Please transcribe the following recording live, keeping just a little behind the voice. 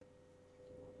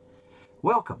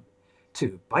Welcome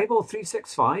to Bible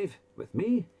 365 with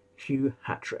me, Hugh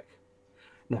Hatrick.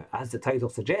 Now, as the title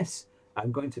suggests,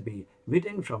 I'm going to be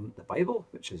reading from the Bible,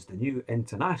 which is the New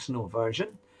International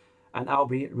Version, and I'll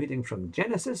be reading from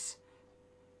Genesis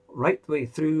right the way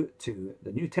through to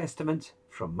the New Testament,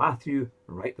 from Matthew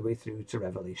right the way through to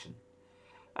Revelation.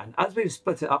 And as we've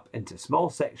split it up into small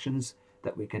sections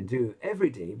that we can do every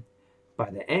day,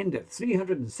 by the end of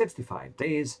 365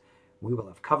 days, we will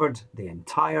have covered the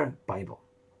entire Bible.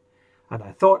 And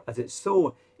I thought, as it's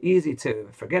so easy to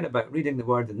forget about reading the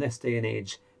Word in this day and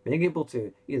age, being able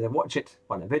to either watch it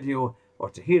on a video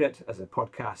or to hear it as a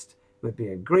podcast would be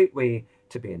a great way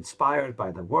to be inspired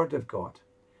by the Word of God.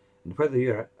 And whether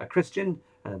you're a Christian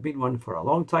and have been one for a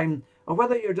long time, or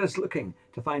whether you're just looking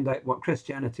to find out what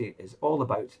Christianity is all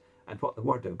about and what the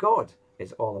Word of God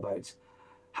is all about,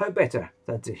 how better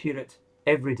than to hear it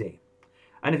every day.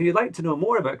 And if you'd like to know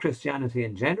more about Christianity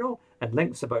in general and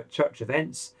links about church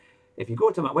events, if you go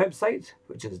to my website,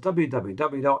 which is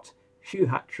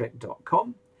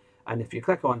www.hughhatrick.com, and if you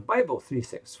click on Bible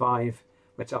 365,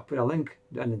 which I'll put a link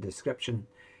in the description,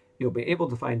 you'll be able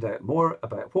to find out more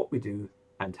about what we do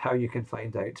and how you can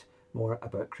find out more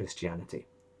about Christianity.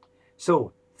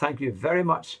 So, thank you very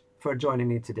much for joining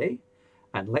me today,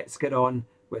 and let's get on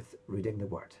with reading the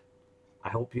Word. I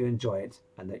hope you enjoy it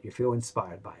and that you feel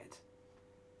inspired by it.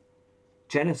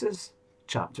 Genesis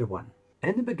chapter 1.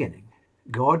 In the beginning,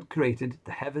 God created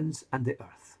the heavens and the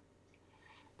earth.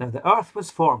 Now the earth was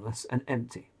formless and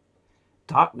empty.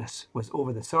 Darkness was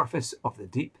over the surface of the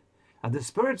deep, and the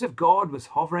Spirit of God was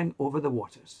hovering over the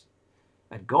waters.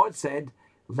 And God said,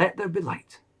 "Let there be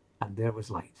light," and there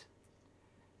was light.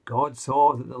 God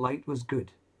saw that the light was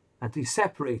good, and he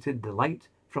separated the light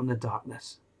from the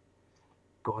darkness.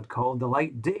 God called the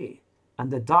light day,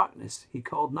 and the darkness he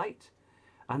called night.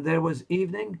 And there was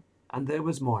evening, and there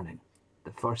was morning,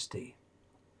 the first day.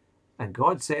 And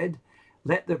God said,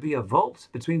 "Let there be a vault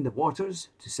between the waters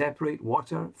to separate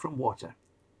water from water."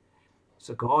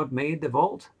 So God made the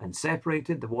vault and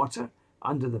separated the water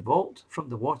under the vault from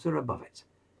the water above it.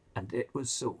 And it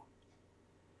was so.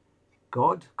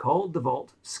 God called the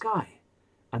vault sky,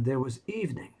 and there was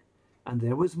evening, and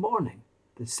there was morning,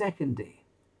 the second day.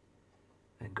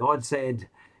 And God said,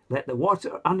 "Let the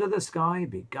water under the sky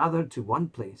be gathered to one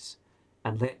place,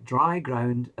 and let dry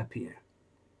ground appear."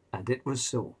 And it was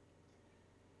so.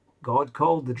 God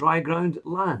called the dry ground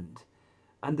land,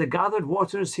 and the gathered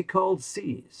waters he called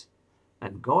seas.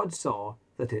 And God saw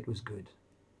that it was good.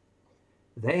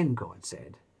 Then God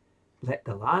said, "Let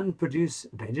the land produce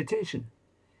vegetation,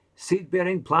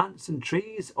 seed-bearing plants and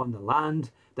trees on the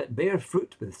land that bear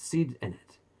fruit with seed in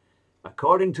it,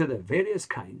 according to their various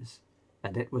kinds."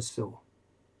 And it was so.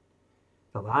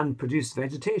 The land produced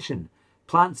vegetation,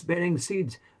 plants bearing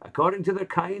seed according to their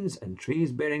kinds, and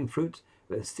trees bearing fruit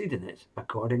with seed in it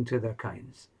according to their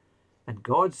kinds. And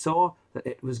God saw that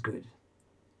it was good.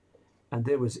 And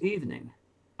there was evening,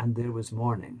 and there was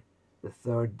morning, the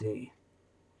third day.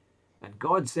 And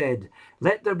God said,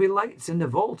 "Let there be lights in the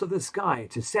vault of the sky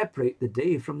to separate the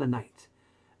day from the night,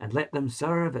 and let them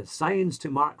serve as signs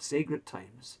to mark sacred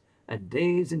times, and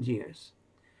days and years.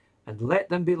 And let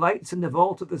them be lights in the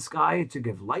vault of the sky to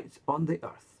give light on the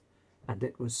earth." And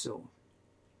it was so.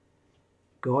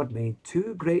 God made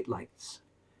two great lights,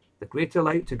 the greater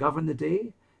light to govern the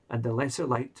day, and the lesser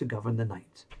light to govern the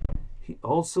night. He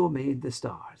also made the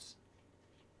stars.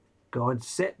 God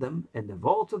set them in the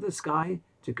vault of the sky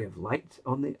to give light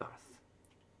on the earth,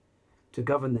 to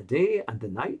govern the day and the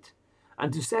night,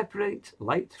 and to separate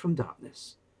light from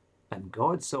darkness. And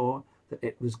God saw that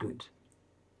it was good.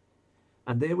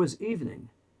 And there was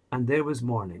evening, and there was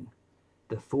morning,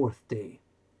 the fourth day.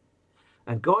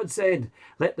 And God said,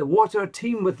 "Let the water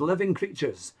teem with living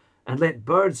creatures, and let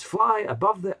birds fly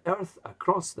above the earth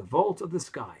across the vault of the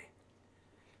sky."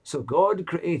 So God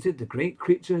created the great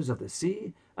creatures of the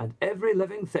sea, and every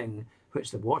living thing which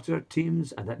the water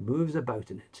teems and that moves about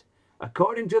in it,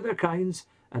 according to their kinds,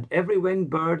 and every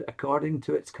winged bird according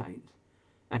to its kind.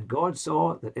 And God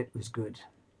saw that it was good.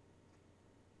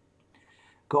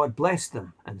 God blessed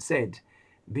them and said,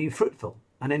 "Be fruitful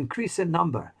and increase in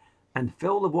number, and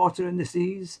fill the water in the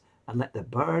seas, and let the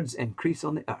birds increase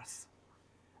on the earth."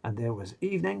 And there was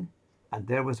evening, and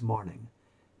there was morning,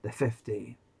 the fifth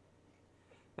day.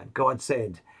 And God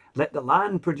said, "Let the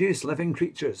land produce living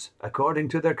creatures according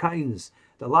to their kinds,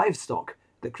 the livestock,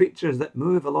 the creatures that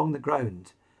move along the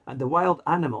ground, and the wild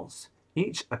animals,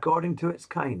 each according to its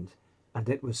kind." And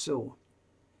it was so.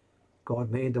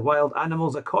 God made the wild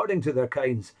animals according to their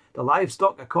kinds, the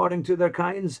livestock according to their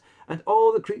kinds, and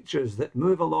all the creatures that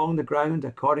move along the ground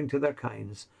according to their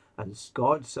kinds. And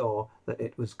God saw that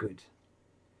it was good.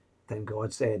 Then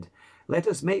God said, "Let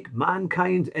us make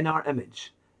mankind in our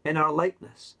image, in our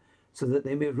likeness, so that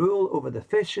they may rule over the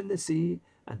fish in the sea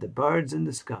and the birds in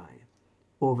the sky,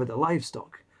 over the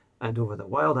livestock and over the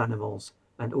wild animals,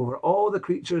 and over all the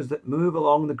creatures that move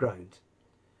along the ground."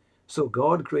 So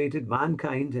God created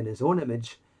mankind in his own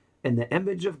image. In the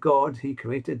image of God he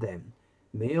created them.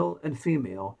 Male and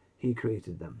female he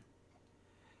created them.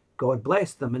 God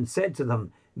blessed them and said to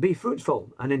them, "Be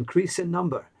fruitful and increase in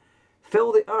number.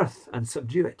 Fill the earth and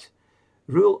subdue it.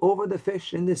 Rule over the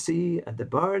fish in the sea and the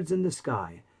birds in the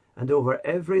sky, and over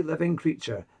every living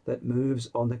creature that moves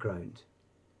on the ground."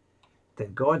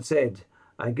 Then God said,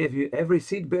 "I give you every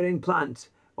seed-bearing plant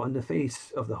on the face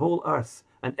of the whole earth,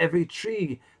 and every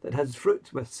tree that has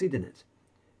fruit with seed in it.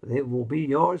 They will be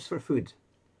yours for food.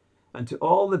 And to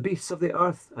all the beasts of the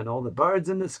earth, and all the birds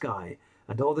in the sky,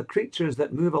 and all the creatures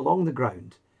that move along the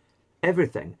ground,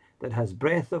 everything that has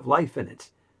breath of life in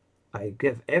it, I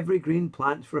give every green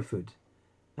plant for food."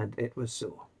 And it was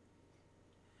so.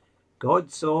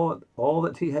 God saw all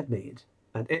that he had made,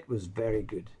 and it was very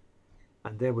good.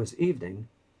 And there was evening,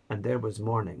 and there was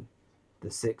morning, the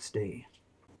sixth day.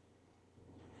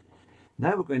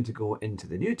 Now we're going to go into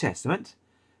the New Testament,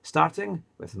 starting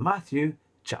with Matthew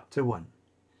chapter 1.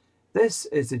 This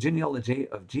is the genealogy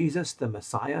of Jesus the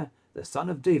Messiah, the son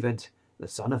of David, the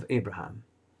son of Abraham.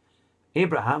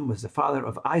 Abraham was the father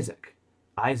of Isaac,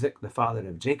 Isaac the father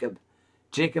of Jacob,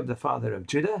 Jacob the father of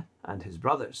Judah and his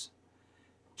brothers,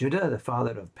 Judah the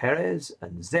father of Perez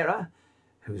and Zerah,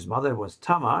 whose mother was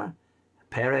Tamar,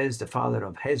 Perez the father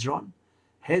of Hezron,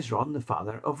 Hezron the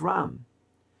father of Ram,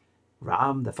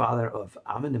 Ram the father of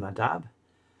Amminadab,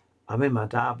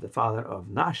 Amminadab the father of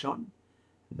Nahshon,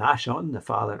 Nahshon the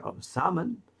father of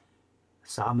Salmon,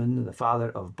 Salmon the father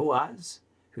of Boaz,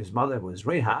 whose mother was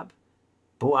Rahab,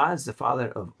 Boaz the father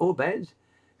of Obed,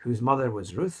 whose mother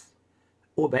was Ruth,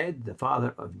 Obed the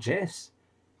father of Jess,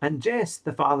 and Jess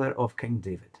the father of King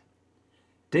David.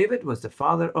 David was the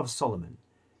father of Solomon,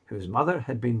 whose mother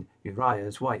had been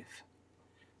Uriah's wife.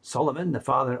 Solomon the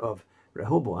father of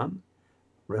Rehoboam,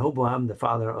 Rehoboam the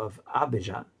father of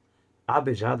Abijah,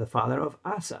 Abijah the father of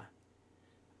Asa,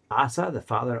 Asa the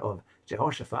father of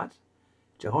Jehoshaphat,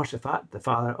 Jehoshaphat the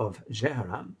father of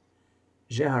Jehoram,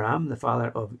 Jehoram the father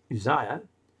of Uzziah,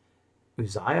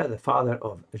 Uzziah the father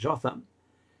of Jotham,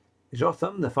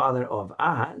 Jotham the father of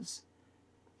Ahaz,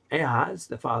 Ahaz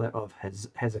the father of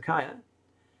Hezekiah,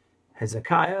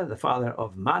 Hezekiah the father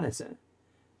of Manasseh,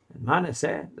 and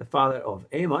Manasseh the father of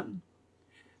Amon,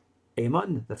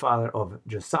 Amon the father of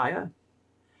Josiah,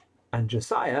 and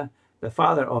Josiah the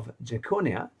father of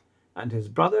Jeconiah and his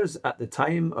brothers at the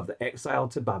time of the exile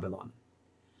to Babylon.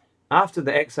 After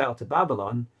the exile to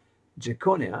Babylon,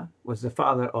 Jeconiah was the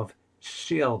father of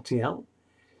Shealtiel,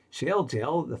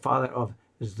 Shealtiel the father of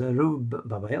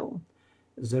Zerubbabel,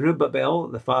 Zerubbabel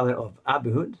the father of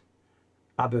Abihud,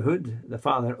 Abihud the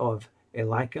father of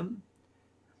Eliakim,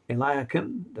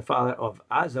 Eliakim the father of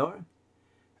Azor,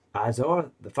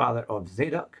 Azor the father of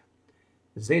Zadok,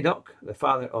 Zadok the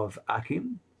father of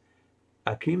Achim,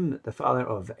 Achim the father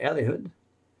of Elihud,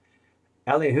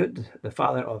 Elihud the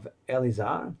father of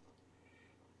Eleazar,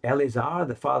 Eleazar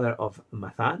the father of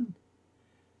Mathan,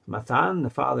 Mathan the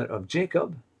father of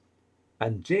Jacob,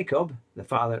 and Jacob the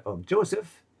father of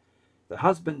Joseph, the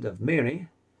husband of Mary,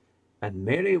 and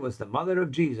Mary was the mother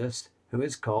of Jesus, who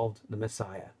is called the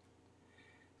Messiah.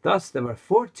 Thus there were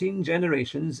 14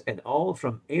 generations in all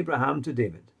from Abraham to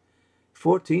David,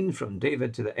 14 from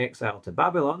David to the exile to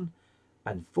Babylon,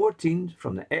 and 14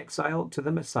 from the exile to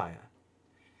the Messiah.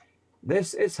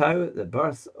 This is how the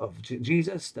birth of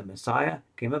Jesus, the Messiah,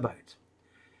 came about.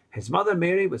 His mother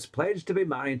Mary was pledged to be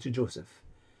married to Joseph,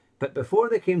 but before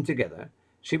they came together,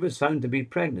 she was found to be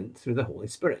pregnant through the Holy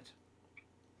Spirit.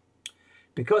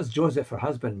 Because Joseph, her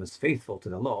husband, was faithful to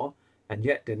the law, and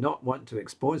yet did not want to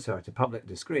expose her to public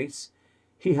disgrace,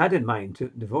 he had in mind to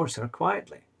divorce her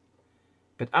quietly.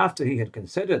 But after he had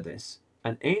considered this,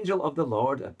 an angel of the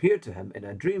Lord appeared to him in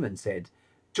a dream and said,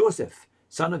 "Joseph,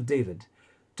 son of David,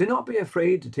 do not be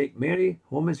afraid to take Mary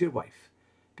home as your wife,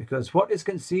 because what is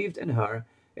conceived in her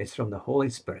is from the Holy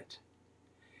Spirit.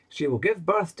 She will give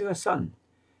birth to a son,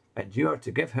 and you are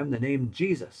to give him the name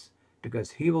Jesus,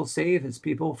 because he will save his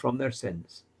people from their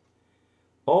sins."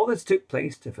 All this took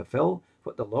place to fulfill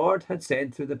what the Lord had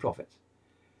said through the prophet.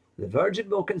 The virgin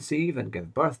will conceive and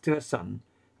give birth to a son,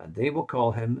 and they will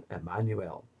call him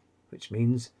Emmanuel, which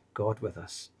means God with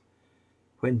us.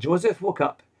 When Joseph woke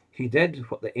up, he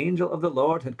did what the angel of the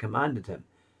Lord had commanded him,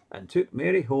 and took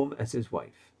Mary home as his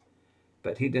wife.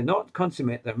 But he did not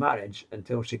consummate their marriage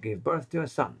until she gave birth to a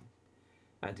son,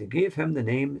 and he gave him the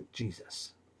name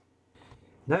Jesus.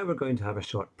 Now we're going to have a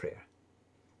short prayer.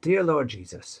 Dear Lord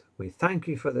Jesus, we thank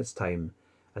you for this time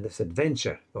and this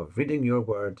adventure of reading your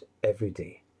word every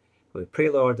day. We pray,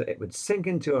 Lord, that it would sink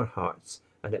into our hearts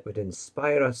and it would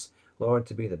inspire us, Lord,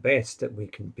 to be the best that we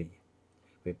can be.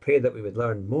 We pray that we would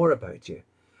learn more about you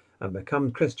and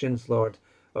become Christians, Lord,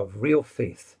 of real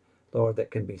faith, Lord, that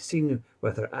can be seen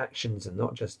with their actions and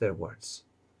not just their words.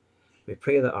 We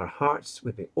pray that our hearts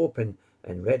would be open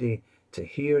and ready to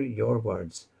hear your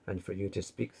words and for you to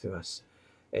speak through us,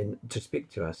 and to speak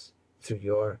to us through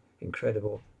your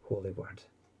incredible holy word.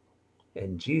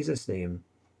 In Jesus' name,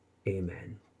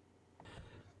 amen.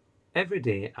 Every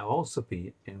day I'll also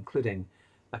be including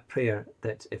a prayer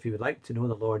that if you would like to know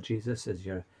the Lord Jesus as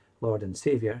your Lord and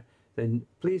Saviour, then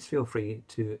please feel free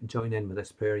to join in with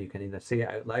this prayer. You can either say it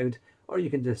out loud or you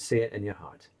can just say it in your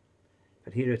heart.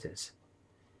 But here it is.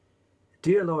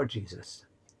 Dear Lord Jesus,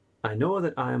 I know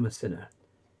that I am a sinner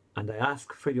and I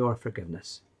ask for your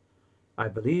forgiveness. I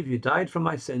believe you died for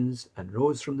my sins and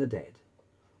rose from the dead.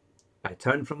 I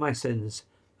turn from my sins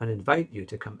and invite you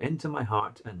to come into my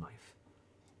heart and life.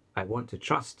 I want to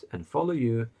trust and follow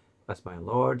you as my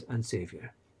Lord and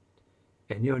Saviour.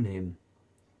 In your name,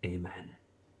 amen.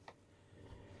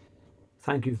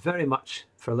 Thank you very much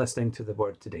for listening to the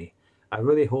word today. I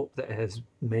really hope that it has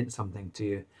meant something to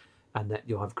you and that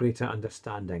you'll have greater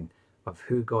understanding of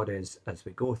who God is as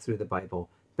we go through the Bible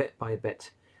bit by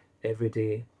bit every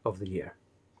day of the year.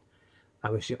 I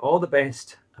wish you all the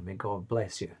best and may God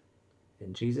bless you.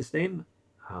 In Jesus' name,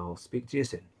 I'll speak to you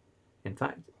soon. In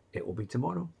fact, it will be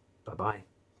tomorrow. Bye-bye.